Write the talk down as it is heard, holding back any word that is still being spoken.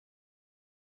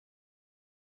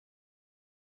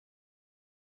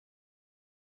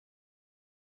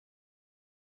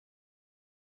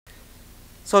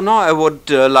So now I would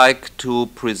like to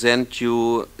present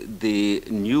you the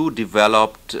new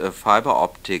developed fiber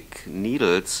optic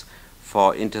needles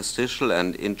for interstitial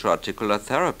and intra-articular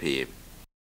therapy.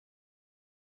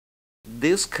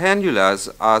 These cannulas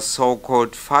are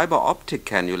so-called fiber optic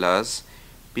cannulas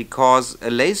because a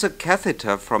laser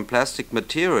catheter from plastic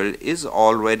material is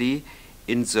already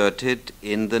inserted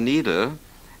in the needle,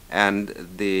 and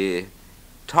the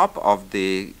top of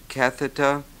the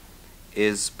catheter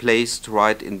is placed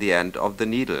right in the end of the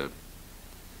needle.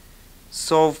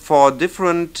 So for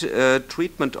different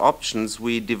treatment options,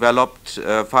 we developed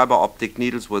fiber optic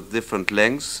needles with different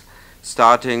lengths,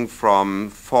 starting from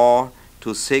 4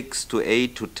 to 6 to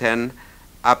 8 to 10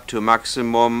 up to a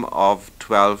maximum of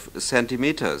 12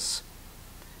 centimeters.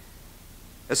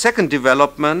 A second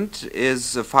development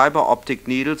is fiber optic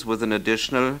needles with an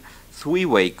additional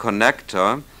three-way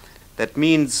connector. That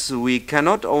means we can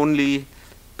not only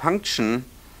puncture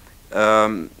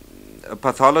a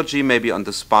pathology maybe on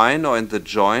the spine or in the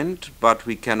joint, but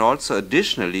we can also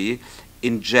additionally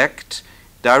inject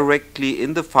directly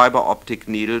in the fiber optic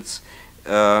needles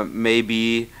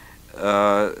maybe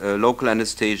local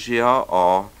anesthesia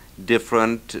or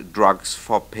different drugs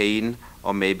for pain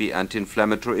or maybe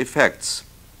anti-inflammatory effects.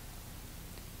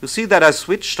 You see that I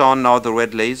switched on now the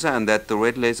red laser, and that the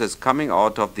red laser is coming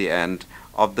out of the end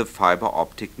of the fiber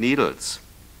optic needles.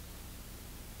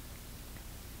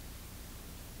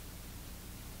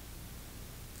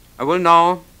 I will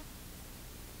now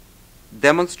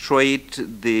demonstrate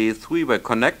the three-way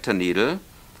connector needle.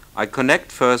 I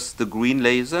connect first the green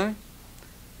laser.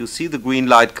 You see the green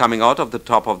light coming out of the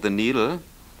top of the needle,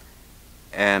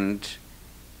 and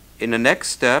in the next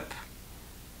step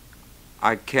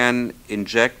I can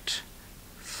inject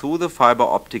through the fiber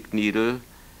optic needle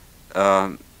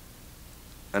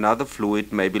another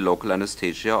fluid, maybe local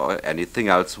anesthesia or anything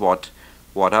else what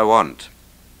I want.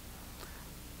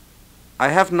 I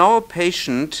have now a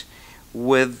patient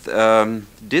with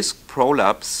disc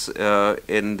prolapse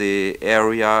in the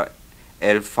area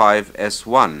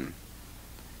L5S1.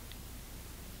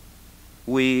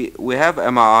 We have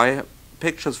MRI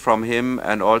pictures from him,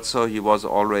 and also he was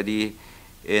already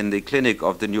in the clinic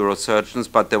of the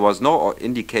neurosurgeons, but there was no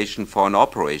indication for an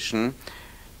operation.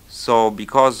 So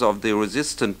because of the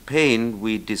resistant pain,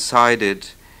 we decided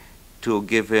to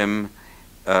give him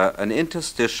an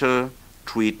interstitial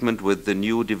treatment with the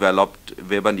new developed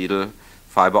Weberneedle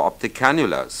fiber optic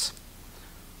cannulas.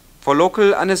 For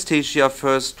local anesthesia,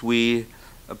 first we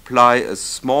apply a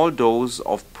small dose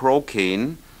of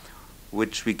procaine,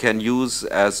 which we can use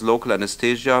as local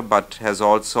anesthesia, but has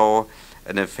also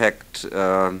an effect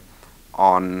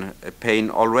on pain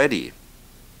already.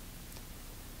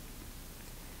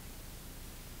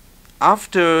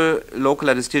 After local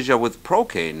anesthesia with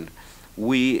procaine,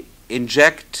 we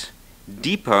inject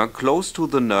deeper, close to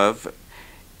the nerve,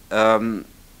 an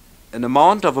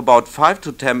amount of about 5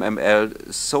 to 10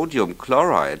 ml sodium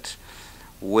chloride,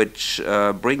 which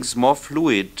brings more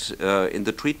fluid in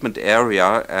the treatment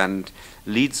area and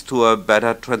leads to a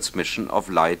better transmission of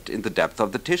light in the depth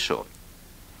of the tissue.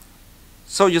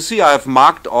 So you see, I have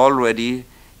marked already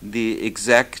the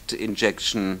exact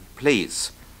injection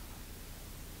place.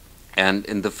 And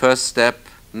in the first step,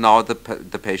 now the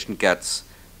patient gets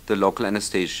the local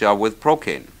anesthesia with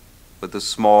procaine, with a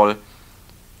small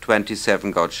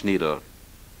 27 gauge needle.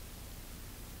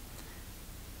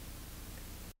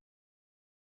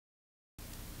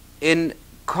 In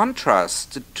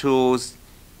contrast to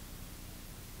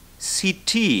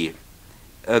CT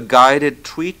guided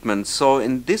treatment, so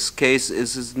in this case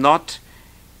it is not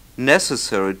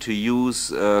necessary to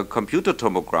use computer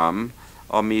tomogram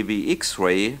or maybe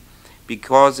X-ray,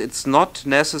 because it's not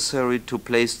necessary to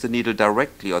place the needle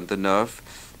directly on the nerve.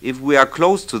 If we are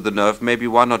close to the nerve, maybe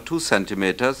 1 or 2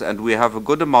 centimeters, and we have a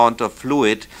good amount of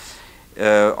fluid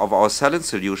of our saline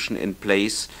solution in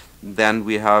place, then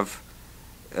we have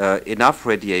enough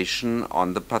radiation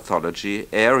on the pathology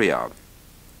area.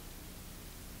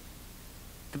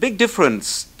 The big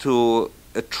difference to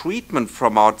a treatment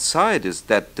from outside is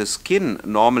that the skin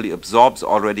normally absorbs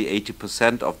already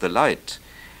 80% of the light,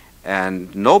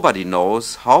 and nobody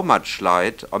knows how much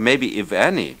light, or maybe if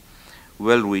any,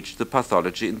 will reach the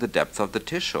pathology in the depth of the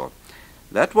tissue.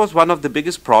 That was one of the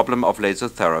biggest problems of laser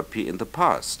therapy in the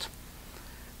past.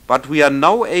 But we are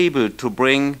now able to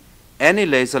bring any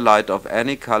laser light of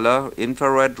any color,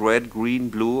 infrared, red, green,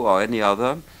 blue, or any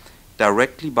other,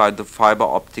 directly by the fiber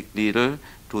optic needle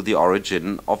to the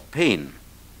origin of pain.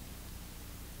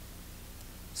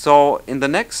 So in the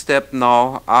next step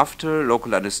now, after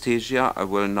local anesthesia, I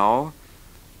will now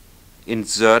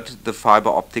insert the fiber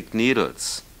optic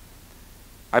needles.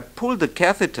 I pull the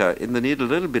catheter in the needle a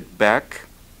little bit back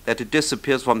that it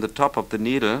disappears from the top of the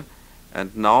needle,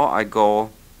 and now I go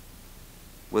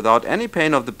without any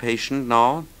pain of the patient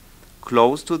now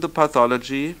close to the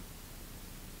pathology.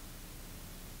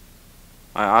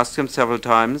 I asked him several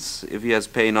times if he has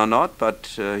pain or not, but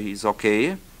he's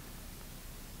okay.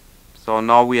 So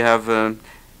now we have a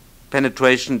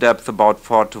penetration depth about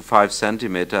 4 to 5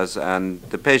 centimeters, and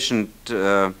the patient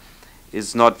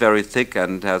is not very thick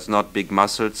and has not big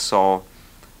muscles, so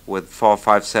with 4 or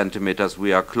 5 centimeters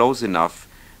we are close enough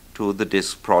to the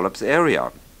disc prolapse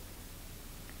area.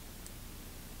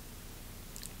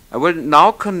 I will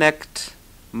now connect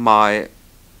my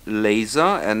laser,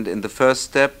 and in the first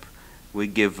step we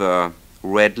give a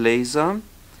red laser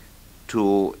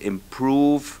to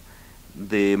improve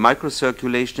the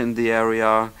microcirculation in the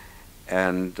area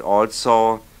and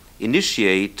also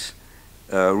initiate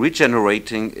a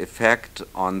regenerating effect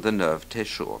on the nerve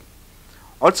tissue.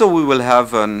 Also, we will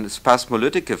have a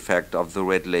spasmolytic effect of the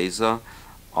red laser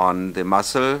on the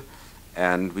muscle,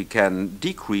 and we can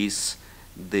decrease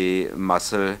the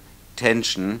muscle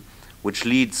tension, which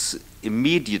leads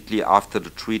immediately after the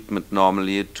treatment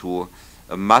normally to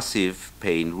a massive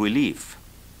pain relief.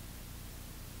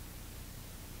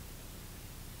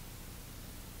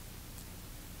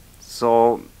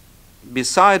 So,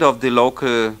 beside of the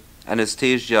local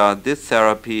anesthesia, this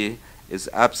therapy is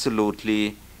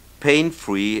absolutely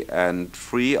pain-free and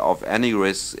free of any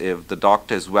risk if the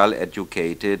doctor is well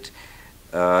educated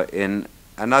in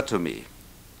anatomy.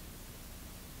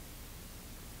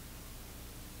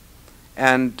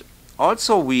 And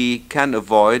also we can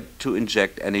avoid to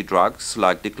inject any drugs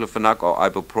like diclofenac or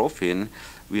ibuprofen.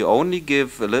 We only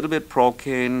give a little bit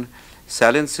procaine,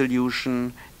 saline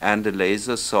solution, and a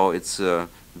laser, so it's a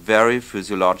very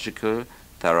physiological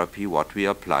therapy what we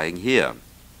are applying here.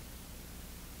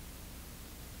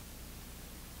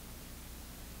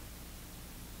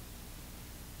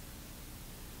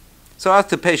 So ask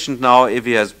the patient now if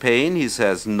he has pain. He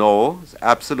says no, it's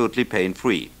absolutely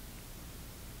pain-free.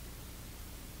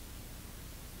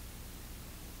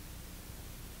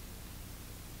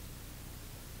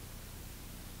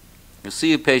 You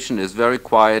see, a patient is very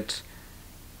quiet,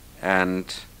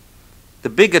 and the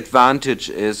big advantage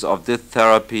is of this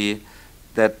therapy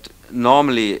that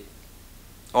normally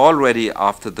already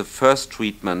after the first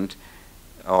treatment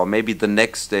or maybe the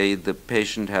next day the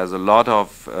patient has a lot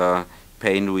of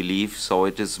pain relief, so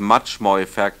it is much more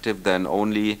effective than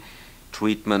only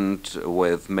treatment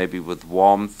with maybe with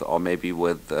warmth or maybe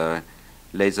with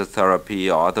laser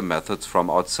therapy or other methods from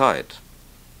outside.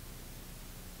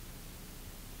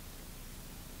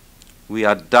 We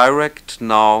are direct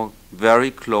now,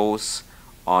 very close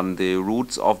on the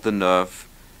roots of the nerve,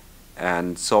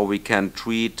 and so we can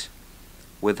treat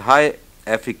with high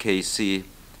efficacy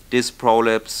disc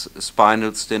prolapse,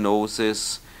 spinal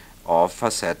stenosis, or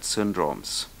facet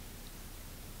syndromes.